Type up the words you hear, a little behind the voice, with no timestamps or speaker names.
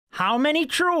How many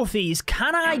trophies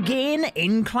can I gain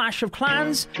in Clash of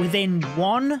Clans within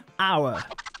 1 hour?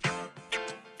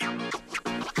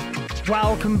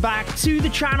 Welcome back to the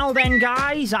channel then,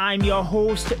 guys. I'm your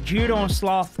host, Judo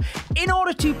Sloth. In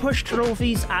order to push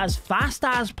trophies as fast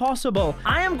as possible,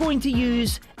 I am going to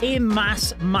use a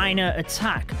mass miner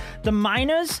attack. The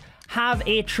miners have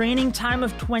a training time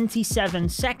of 27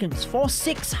 seconds for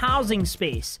 6 housing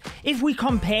space. If we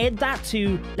compared that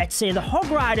to, let's say, the Hog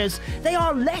Riders, they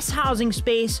are less housing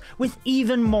space with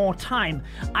even more time.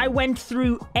 I went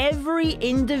through every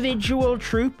individual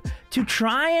troop to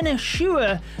try and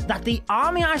assure that the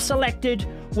army I selected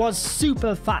was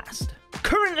super fast.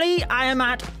 Currently, I am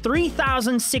at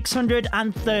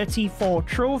 3,634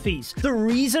 trophies. The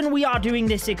reason we are doing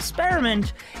this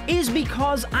experiment is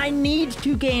because I need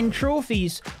to gain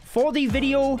trophies for the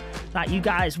video that you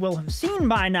guys will have seen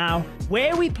by now,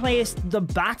 where we placed the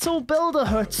battle builder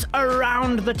huts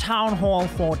around the town hall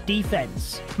for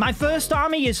defense. My first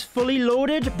army is fully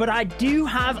loaded, but I do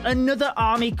have another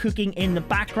army cooking in the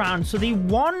background, so the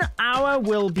 1 hour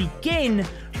will begin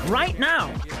right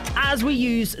now as we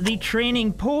use the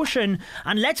training potion.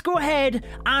 And let's go ahead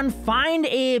and find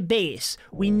a base.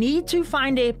 We need to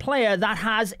find a player that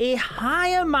has a high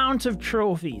amount of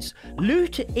trophies.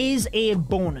 Loot is a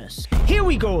bonus. Here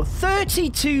we go,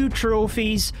 32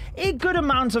 trophies, a good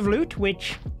amount of loot,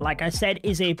 which, like I said,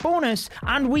 is a bonus,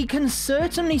 and we can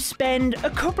certainly spend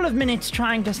a couple of minutes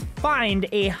trying to find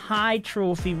a high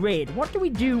trophy raid. What do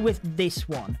we do with this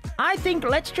one? I think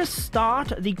let's just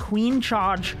start the queen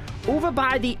charge over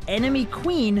by the enemy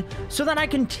queen so that I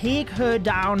can take her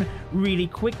down really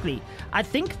quickly. I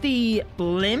think the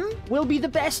blimp will be the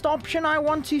best option, I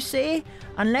want to say,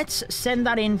 and let's send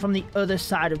that in from the other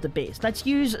side of the base. Let's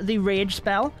use the rage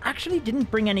spell. Actually didn't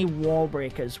bring any wall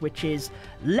breakers, which is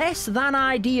less than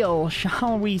ideal,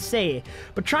 shall we say,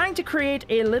 but trying to create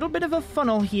a little bit of a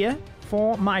funnel here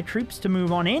for my troops to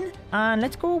move on in. And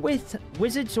let's go with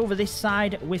wizards over this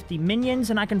side with the minions,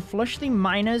 and I can flush the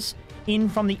miners in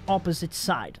from the opposite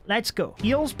side. Let's go.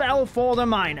 Heal spell for the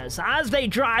miners as they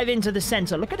drive into the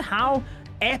center. Look at how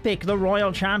epic the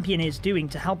royal champion is doing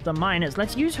to help the miners.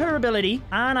 Let's use her ability,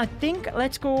 and I think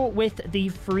let's go with the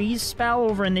freeze spell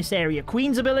over in this area.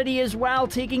 Queen's ability as well,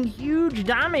 taking huge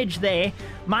damage there.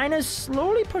 Miners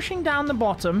slowly pushing down the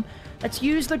bottom. Let's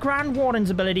use the Grand Warden's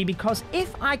ability, because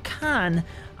if I can,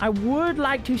 I would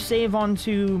like to save on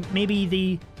to maybe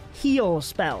the heal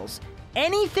spells.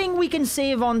 Anything we can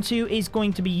save onto is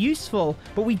going to be useful,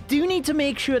 but we do need to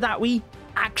make sure that we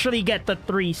actually get the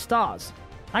 3 stars.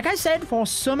 Like I said, for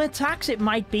some attacks, it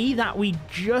might be that we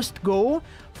just go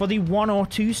for the 1 or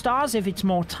 2 stars if it's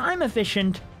more time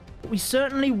efficient. But we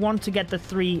certainly want to get the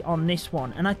 3 on this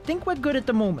one, and I think we're good at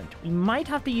the moment. We might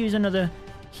have to use another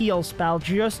heal spell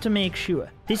just to make sure.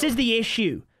 This is the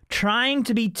issue. Trying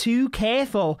to be too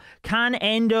careful can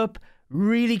end up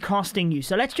really costing you.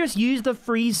 So let's just use the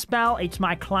freeze spell. It's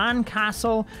my clan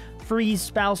castle freeze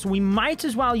spell, so we might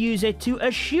as well use it to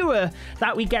assure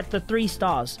that we get the 3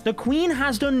 stars. The queen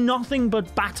has done nothing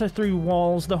but batter through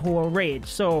walls the whole raid,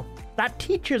 so that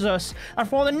teaches us that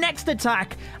for the next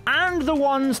attack and the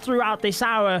ones throughout this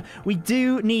hour, we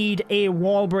do need a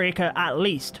wall breaker at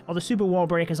least. Or the super wall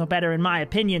breakers are better in my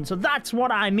opinion, so that's what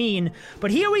I mean.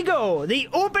 But here we go, the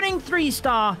opening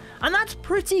 3-star, and that's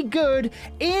pretty good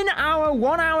in our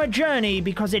 1 hour journey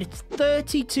because it's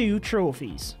 32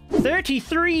 trophies.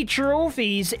 33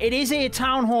 trophies, it is a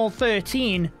Town Hall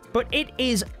 13, but it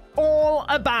is all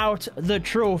about the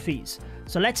trophies.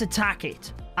 So let's attack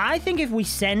it. I think if we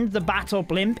send the battle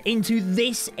blimp into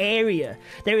this area,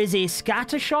 there is a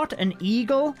scatter shot, an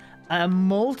eagle, a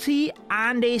multi,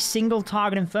 and a single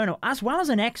target inferno, as well as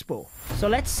an expo. So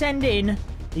let's send in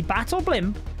the battle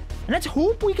blimp, and let's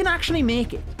hope we can actually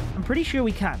make it. I'm pretty sure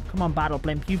we can. Come on, battle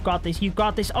blimp, you've got this, you've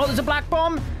got this. Oh, there's a black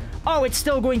bomb. Oh, it's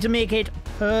still going to make it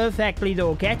perfectly,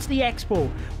 though. Gets the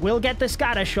expo. We'll get the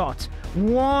scatter shot.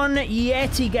 One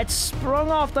Yeti gets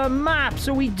sprung off the map,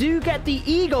 so we do get the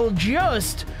eagle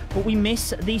just, but we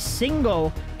miss the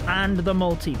single and the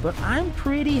multi. But I'm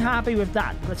pretty happy with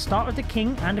that. Let's start with the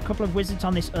king and a couple of wizards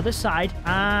on this other side.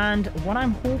 And what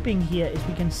I'm hoping here is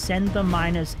we can send the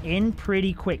miners in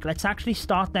pretty quick. Let's actually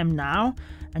start them now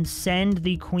and send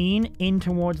the queen in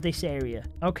towards this area.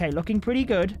 Okay, looking pretty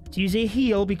good. Let's use a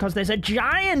heal because there's a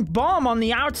giant bomb on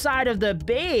the outside of the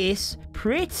base.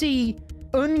 Pretty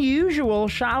unusual,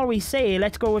 shall we say.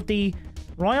 Let's go with the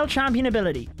Royal Champion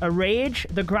ability, a Rage,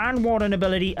 the Grand Warden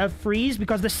ability, a Freeze,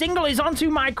 because the single is onto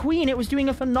my queen. It was doing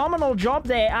a phenomenal job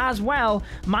there as well.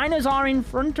 Miners are in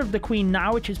front of the queen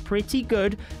now, which is pretty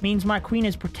good. Means my queen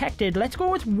is protected. Let's go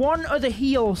with one other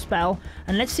heal spell,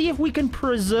 and let's see if we can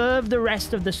preserve the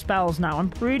rest of the spells now.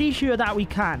 I'm pretty sure that we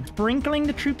can. Sprinkling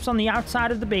the troops on the outside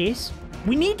of the base.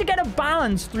 We need to get a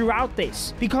balance throughout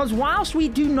this, because whilst we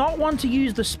do not want to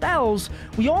use the spells,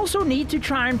 we also need to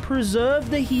try and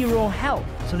preserve the hero health.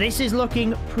 So this is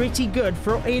looking pretty good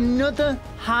for another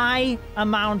high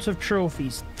amount of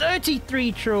trophies.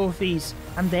 33 trophies.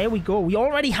 And there we go. We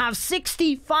already have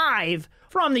 65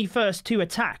 from the first 2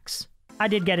 attacks. I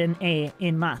did get an A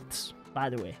in maths, by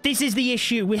the way. This is the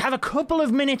issue. We have a couple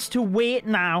of minutes to wait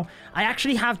now. I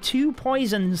actually have 2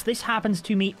 poisons. This happens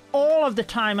to me all of the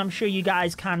time. I'm sure you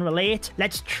guys can relate.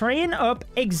 Let's train up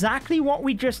exactly what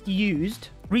we just used,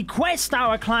 request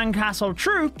our clan castle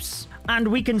troops, and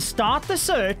we can start the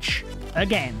search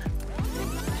again.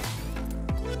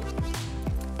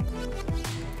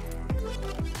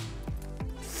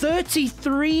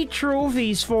 $33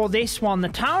 trophies for this one. The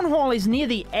town hall is near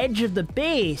the edge of the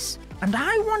base. And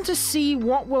I want to see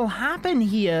what will happen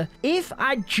here if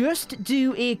I just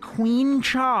do a queen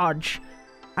charge.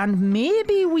 And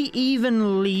maybe we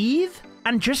even leave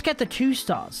and just get the 2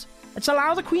 stars. Let's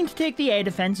allow the queen to take the air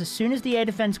defense. As soon as the air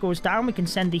defense goes down, we can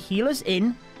send the healers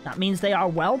in. That means they are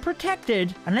well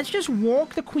protected. And let's just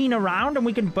walk the queen around and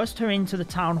we can bust her into the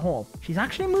town hall. She's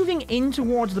actually moving in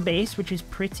towards the base, which is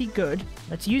pretty good.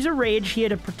 Let's use a rage here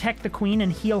to protect the queen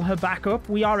and heal her back up.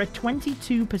 We are at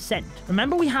 22%.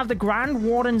 Remember, we have the Grand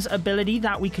Warden's ability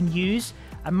that we can use.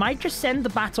 I might just send the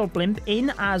battle blimp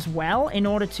in as well in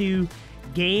order to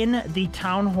gain the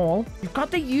town hall. You've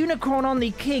got the unicorn on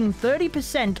the king,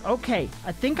 30%. Okay,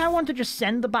 I think I want to just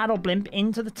send the battle blimp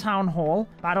into the town hall.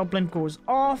 Battle blimp goes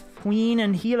off. Queen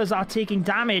and healers are taking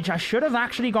damage. I should have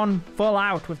actually gone full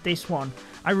out with this one.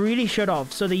 I really should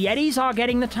have. So the Yetis are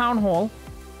getting the town hall.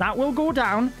 That will go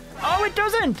down. Oh, it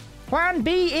doesn't. Plan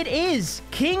B, it is.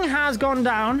 King has gone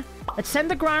down. Let's send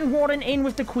the Grand Warden in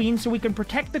with the queen so we can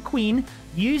protect the queen.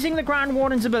 Using the Grand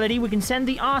Warden's ability, we can send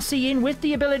the RC in with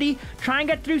the ability, try and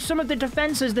get through some of the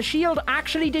defenses. The shield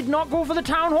actually did not go for the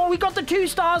town hall. We got the 2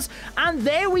 stars, and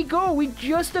there we go. We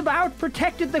just about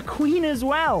protected the queen as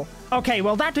well. Okay,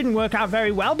 well, that didn't work out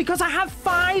very well because I have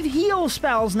 5 heal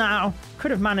spells now.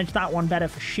 Could have managed that one better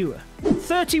for sure.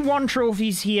 31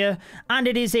 trophies here, and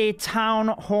it is a Town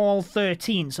Hall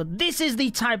 13. So this is the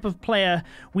type of player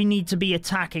we need to be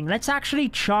attacking. Let's actually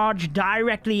charge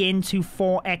directly into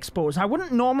 4 expos. I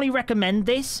wouldn't normally recommend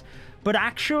this, but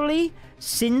actually,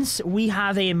 since we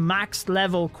have a maxed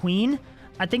level queen,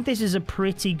 I think this is a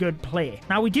pretty good play.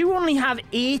 Now, we do only have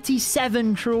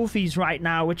 87 trophies right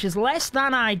now, which is less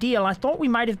than ideal. I thought we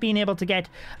might have been able to get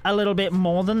a little bit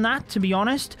more than that, to be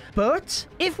honest. But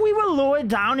if we were lower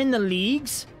down in the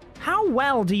leagues, how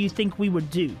well do you think we would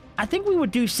do? I think we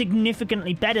would do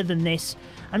significantly better than this.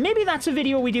 And maybe that's a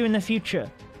video we do in the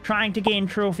future, trying to gain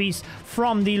trophies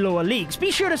from the lower leagues.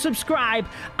 Be sure to subscribe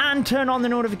and turn on the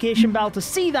notification bell to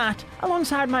see that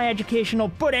alongside my educational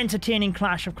but entertaining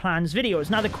Clash of Clans videos.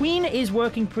 Now, the queen is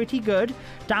working pretty good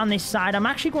down this side. I'm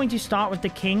actually going to start with the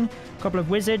king. A couple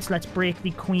of wizards. Let's break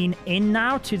the queen in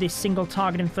now to this single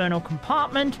target inferno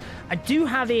compartment. I do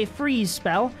have a freeze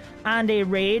spell and a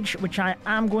rage, which I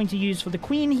am going to use for the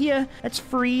queen here. Let's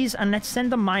freeze and let's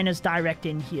send the miners direct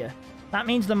in here. That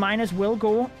means the miners will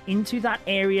go into that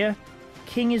area.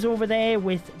 King is over there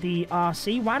with the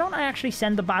RC. Why don't I actually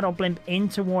send the battle blimp in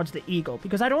towards the eagle?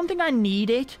 Because I don't think I need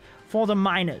it for the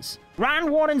miners.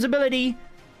 Grand Warden's ability.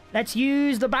 Let's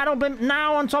use the battle blimp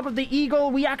now on top of the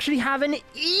eagle. We actually have an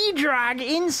E-drag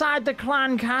inside the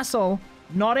clan castle.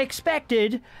 Not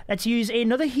expected. Let's use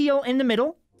another heal in the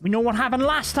middle. We know what happened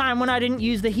last time when I didn't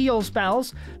use the heal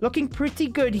spells. Looking pretty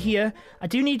good here. I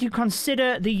do need to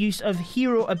consider the use of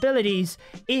hero abilities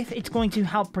if it's going to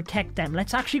help protect them.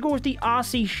 Let's actually go with the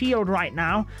RC shield right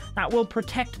now. That will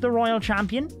protect the royal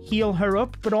champion, heal her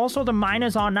up, but also the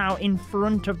miners are now in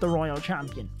front of the royal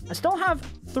champion. I still have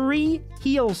 3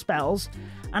 heal spells,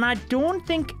 and I don't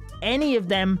think any of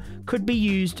them could be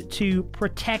used to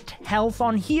protect health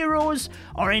on heroes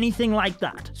or anything like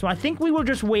that. So I think we will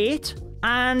just wait.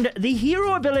 And the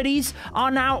hero abilities are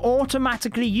now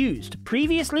automatically used.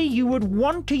 Previously, you would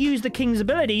want to use the king's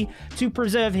ability to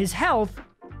preserve his health,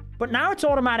 but now it's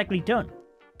automatically done.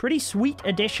 Pretty sweet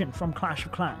addition from Clash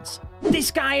of Clans.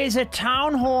 This guy is a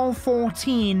Town Hall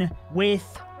 14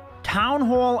 with Town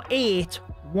Hall 8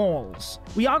 walls.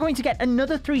 We are going to get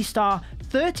another 3-star,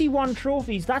 31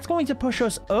 trophies. That's going to push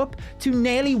us up to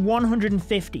nearly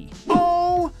 150.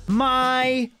 Oh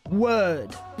my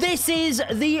word. This is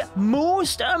the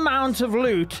most amount of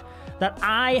loot that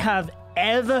I have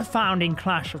ever found in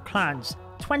Clash of Clans.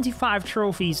 25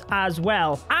 trophies as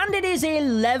well. And it is a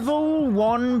level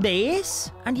 1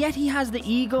 base. And yet he has the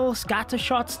Eagle,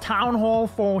 Scattershots, Town Hall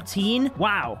 14.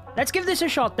 Wow. Let's give this a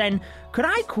shot then. Could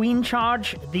I queen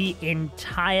charge the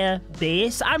entire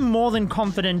base? I'm more than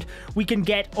confident we can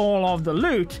get all of the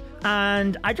loot.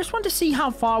 And I just want to see how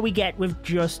far we get with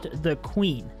just the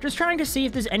queen. Just trying to see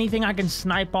if there's anything I can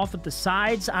snipe off at the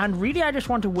sides. And really, I just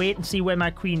want to wait and see where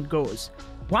my queen goes.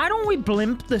 Why don't we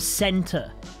blimp the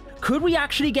center? Could we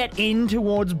actually get in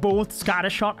towards both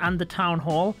Scattershot and the Town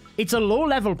Hall? It's a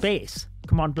low-level base.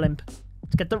 Come on, Blimp.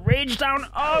 Let's get the rage down.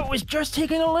 Oh, it was just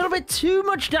taking a little bit too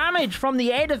much damage from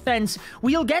the air defense.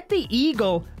 We'll get the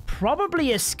Eagle,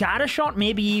 probably a Scattershot,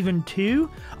 maybe even 2.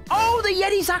 Oh, the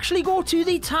Yetis actually go to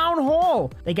the Town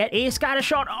Hall. They get a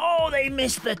Scattershot. Oh, they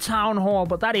missed the Town Hall,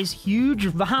 but that is huge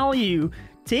value.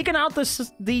 Taking out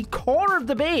the core of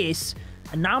the base.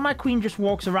 And now my queen just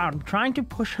walks around, trying to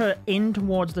push her in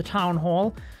towards the Town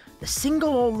Hall. The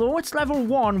single, although it's level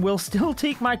 1, will still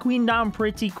take my queen down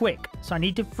pretty quick. So I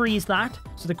need to freeze that.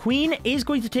 So the queen is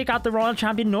going to take out the royal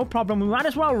champion, no problem. We might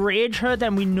as well rage her,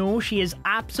 then we know she is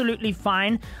absolutely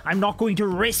fine. I'm not going to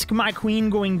risk my queen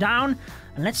going down.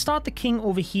 And let's start the king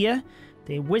over here.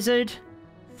 The wizard,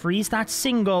 freeze that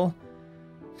single.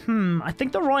 I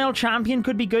think the royal champion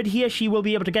could be good here. She will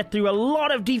be able to get through a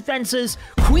lot of defenses.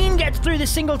 Queen gets through the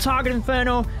single target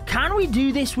inferno. Can we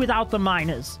do this without the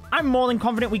miners? I'm more than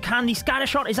confident we can. The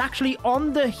scattershot is actually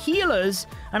on the healers,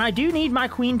 and I do need my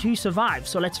queen to survive.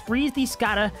 So let's freeze the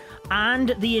scatter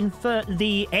and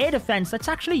the air defense. Let's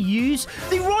actually use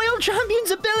the royal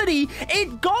champion's ability.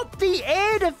 It got the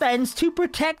air defense to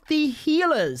protect the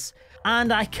healers.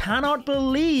 And I cannot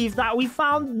believe that we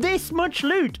found this much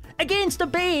loot against a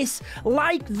base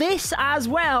like this as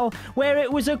well, where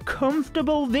it was a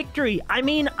comfortable victory. I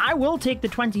mean, I will take the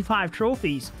 25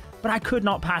 trophies, but I could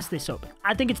not pass this up.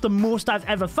 I think it's the most I've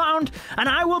ever found, and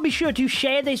I will be sure to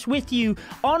share this with you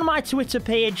on my Twitter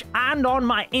page and on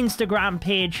my Instagram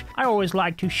page. I always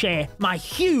like to share my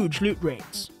huge loot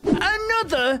raids.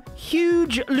 Another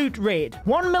huge loot raid.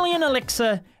 1 million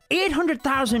elixir,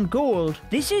 800,000 gold.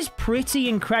 This is pretty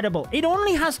incredible. It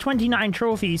only has 29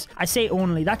 trophies. I say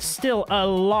only, that's still a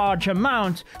large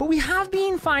amount, but we have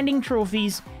been finding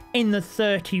trophies in the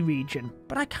 30 region.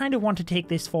 But I kind of want to take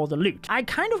this for the loot. I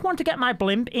kind of want to get my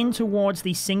blimp in towards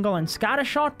the single and scatter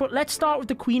shot, but let's start with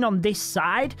the queen on this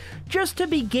side just to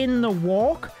begin the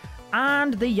walk.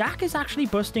 And the yak is actually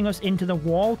busting us into the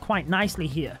wall quite nicely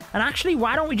here. And actually,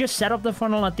 why don't we just set up the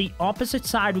funnel at the opposite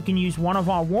side? We can use one of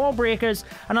our wall breakers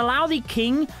and allow the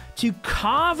king to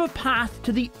carve a path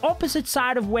to the opposite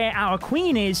side of where our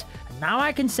queen is. And now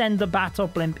I can send the battle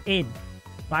blimp in.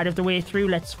 Right of the way through,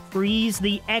 let's freeze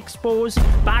the expos.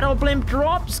 Battle blimp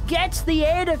drops, gets the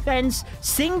air defense,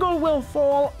 single will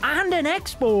fall, and an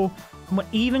expo. And we're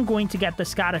even going to get the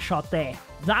scatter shot there.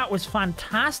 That was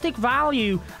fantastic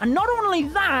value. And not only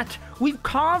that, we've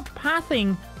carved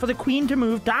pathing for the queen to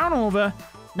move down over.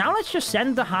 Now let's just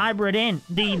send the hybrid in.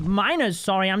 The miners,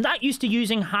 sorry, I'm not used to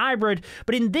using hybrid,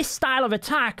 but in this style of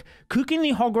attack, cooking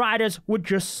the hog riders would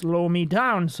just slow me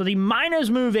down. So the miners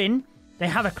move in. They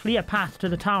have a clear path to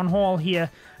the town hall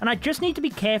here, and I just need to be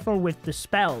careful with the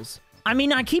spells. I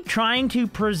mean, I keep trying to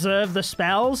preserve the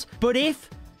spells, but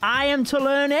if I am to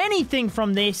learn anything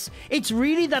from this, it's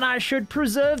really that I should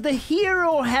preserve the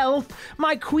hero health.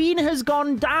 My queen has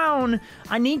gone down.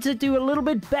 I need to do a little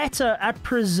bit better at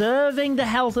preserving the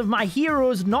health of my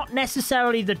heroes, not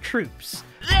necessarily the troops.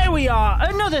 There we are,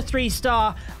 another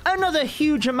 3-star, another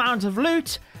huge amount of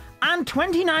loot, and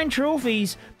 29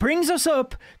 trophies brings us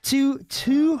up to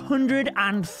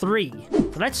 203.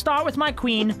 So let's start with my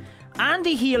queen and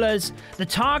the healers. The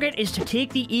target is to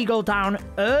take the eagle down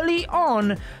early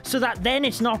on so that then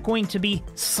it's not going to be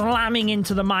slamming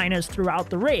into the miners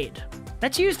throughout the raid.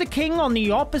 Let's use the king on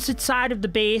the opposite side of the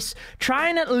base, try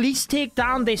and at least take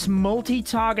down this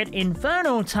multi-target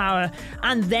inferno tower,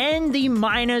 and then the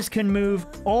miners can move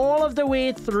all of the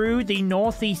way through the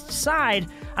northeast side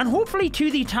and hopefully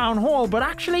to the town hall. But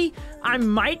actually, I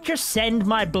might just send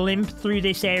my blimp through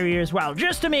this area as well,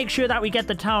 just to make sure that we get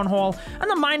the town hall and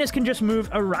the miners can just move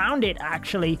around it,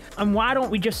 actually. And why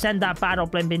don't we just send that battle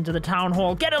blimp into the town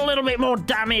hall, get a little bit more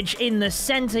damage in the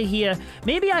center here.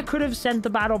 Maybe I could have sent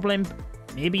the battle blimp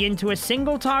maybe into a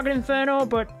single target inferno,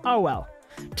 but oh well.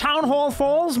 Town Hall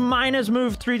falls, miners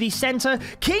move through the center.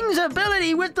 King's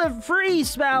ability with the freeze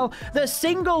spell. The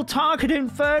single target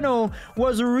Inferno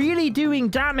was really doing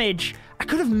damage. I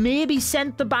could have maybe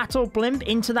sent the battle blimp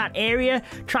into that area,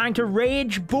 trying to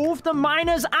rage both the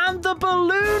miners and the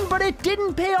balloon, but it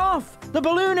didn't pay off. The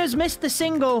balloon has missed the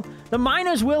single. The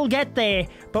miners will get there,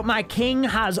 but my king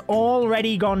has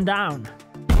already gone down.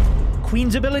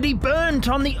 Queen's ability burnt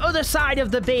on the other side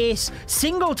of the base.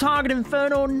 Single target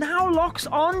Inferno now locks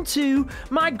onto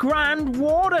my Grand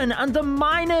Warden, and the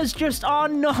miners just are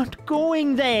not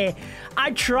going there.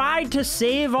 I tried to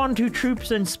save onto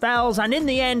troops and spells, and in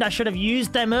the end I should have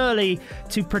used them early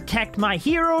to protect my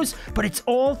heroes, but it's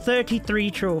all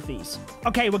 33 trophies.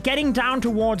 Okay, we're getting down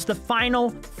towards the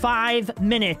final 5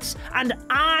 minutes, and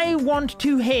I want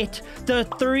to hit the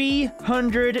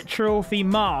 300 trophy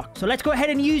mark. So let's go ahead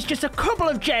and use just a couple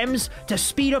of gems to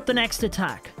speed up the next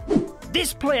attack.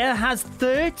 This player has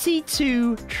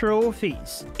 32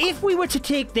 trophies. If we were to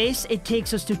take this, it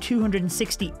takes us to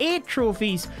 268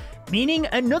 trophies, meaning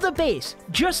another base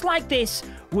just like this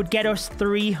would get us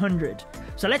 300.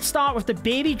 So let's start with the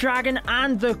baby dragon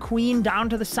and the queen down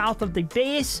to the south of the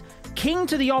base, king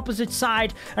to the opposite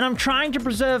side, and I'm trying to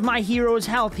preserve my hero's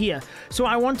health here. So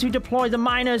I want to deploy the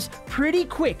miners pretty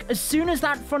quick. As soon as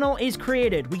that funnel is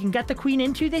created, we can get the queen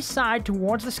into this side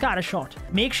towards the scatter shot.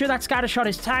 Make sure that scatter shot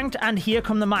is tanked, and here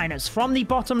come the miners from the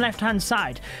bottom left-hand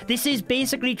side. This is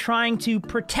basically trying to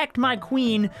protect my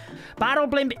queen. Battle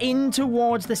blimp in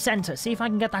towards the center. See if I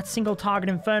can get that single target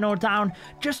Inferno down.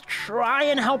 Just try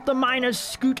and help the miners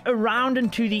scoot around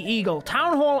into the eagle.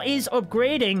 Town Hall is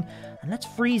upgrading. And let's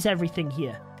freeze everything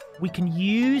here. We can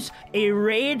use a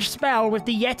rage spell with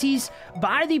the Yetis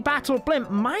by the battle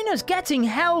blimp. Miners getting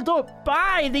held up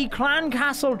by the clan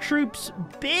castle troops,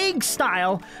 big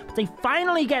style, but they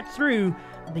finally get through.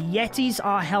 The Yetis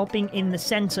are helping in the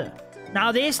center.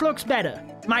 Now this looks better.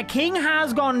 My king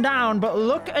has gone down, but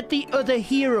look at the other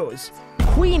heroes.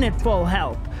 Queen at full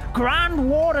health, Grand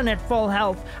Warden at full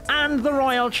health, and the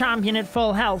Royal Champion at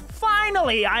full health.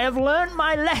 Finally, I have learned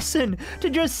my lesson to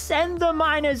just send the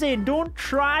miners in. Don't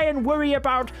try and worry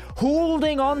about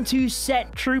holding on to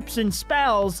set troops and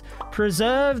spells.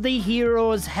 Preserve the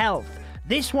hero's health.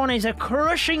 This one is a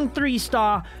crushing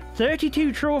 3-star,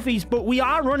 32 trophies, but we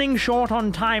are running short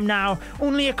on time now.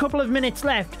 Only a couple of minutes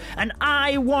left, and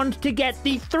I want to get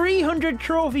the 300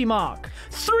 trophy mark.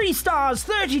 3 stars,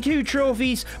 32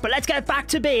 trophies, but let's get back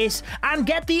to base and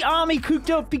get the army cooked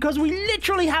up because we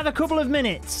literally have a couple of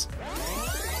minutes.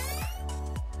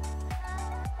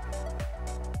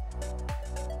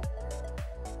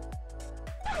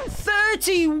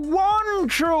 "31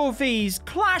 trophies!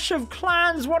 Clash of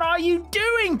Clans, what are you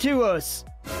doing to us?"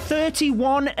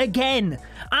 31 again,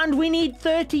 and we need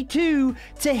 32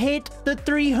 to hit the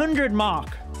 300 mark.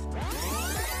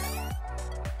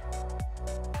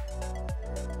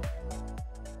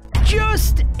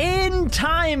 Just in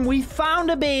time, we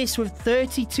found a base with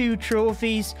 32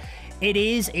 trophies. It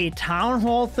is a Town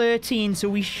Hall 13, so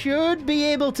we should be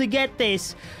able to get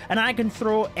this, and I can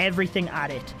throw everything at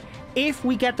it. If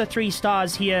we get the 3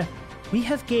 stars here, we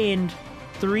have gained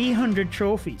 300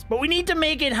 trophies, but we need to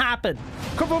make it happen.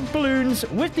 Couple of balloons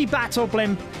with the battle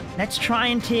blimp. Let's try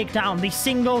and take down the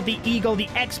single, the eagle, the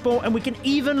expo, and we can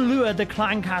even lure the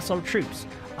clan castle troops.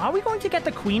 Are we going to get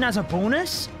the queen as a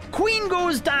bonus? Queen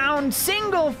goes down,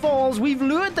 single falls. We've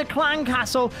lured the clan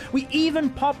castle. We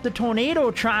even pop the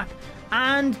tornado trap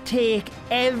and take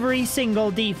every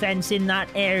single defense in that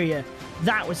area.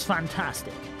 That was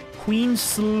fantastic. Queen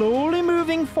slowly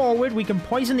moving forward. We can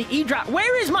poison the E-Drat.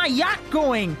 Where is my yak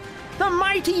going? The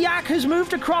mighty yak has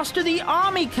moved across to the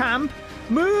army camp.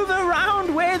 Move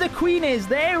around where the queen is.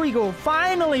 There we go.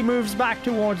 Finally moves back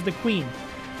towards the queen.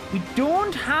 We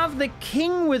don't have the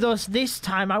king with us this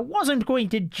time. I wasn't going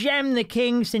to gem the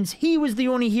king since he was the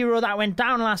only hero that went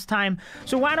down last time.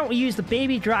 So why don't we use the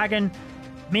baby dragon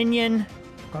minion?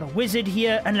 Got a wizard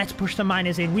here, and let's push the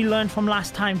miners in. We learned from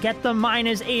last time, get the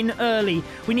miners in early.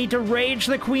 We need to rage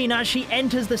the queen as she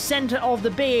enters the center of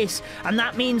the base, and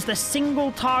that means the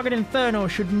single target Inferno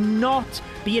should not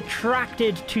be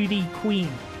attracted to the queen.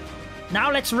 Now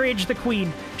let's rage the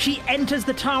queen. She enters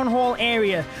the town hall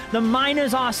area. The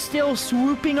miners are still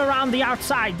swooping around the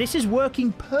outside. This is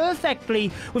working perfectly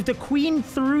with the queen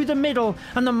through the middle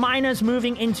and the miners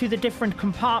moving into the different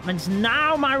compartments.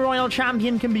 Now my royal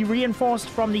champion can be reinforced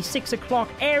from the 6 o'clock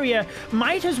area.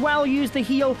 Might as well use the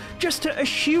heal just to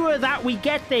assure that we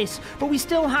get this. But we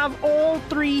still have all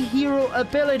 3 hero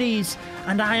abilities.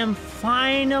 And I am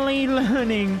finally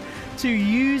learning to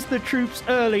use the troops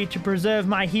early to preserve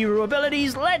my hero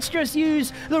abilities. Let's just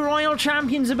use the Royal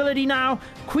Champion's ability now.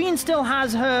 Queen still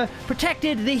has her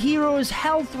protected, the hero's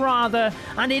health rather,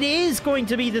 and it is going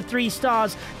to be the 3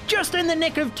 stars. Just in the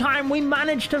nick of time, we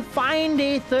managed to find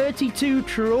a 32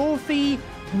 trophy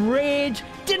raid.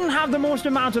 Didn't have the most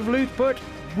amount of loot, but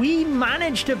we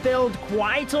managed to build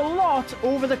quite a lot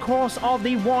over the course of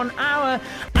the 1 hour.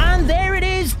 And there it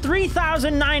is,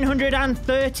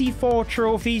 3,934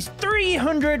 trophies,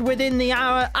 300 within the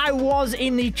hour. I was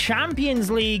in the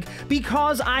Champions League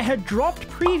because I had dropped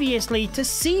previously to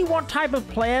see what type of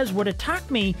players would attack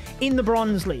me in the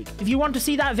Bronze League. If you want to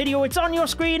see that video, it's on your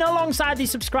screen alongside the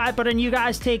subscribe button. You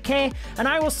guys take care, and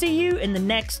I will see you in the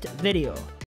next video.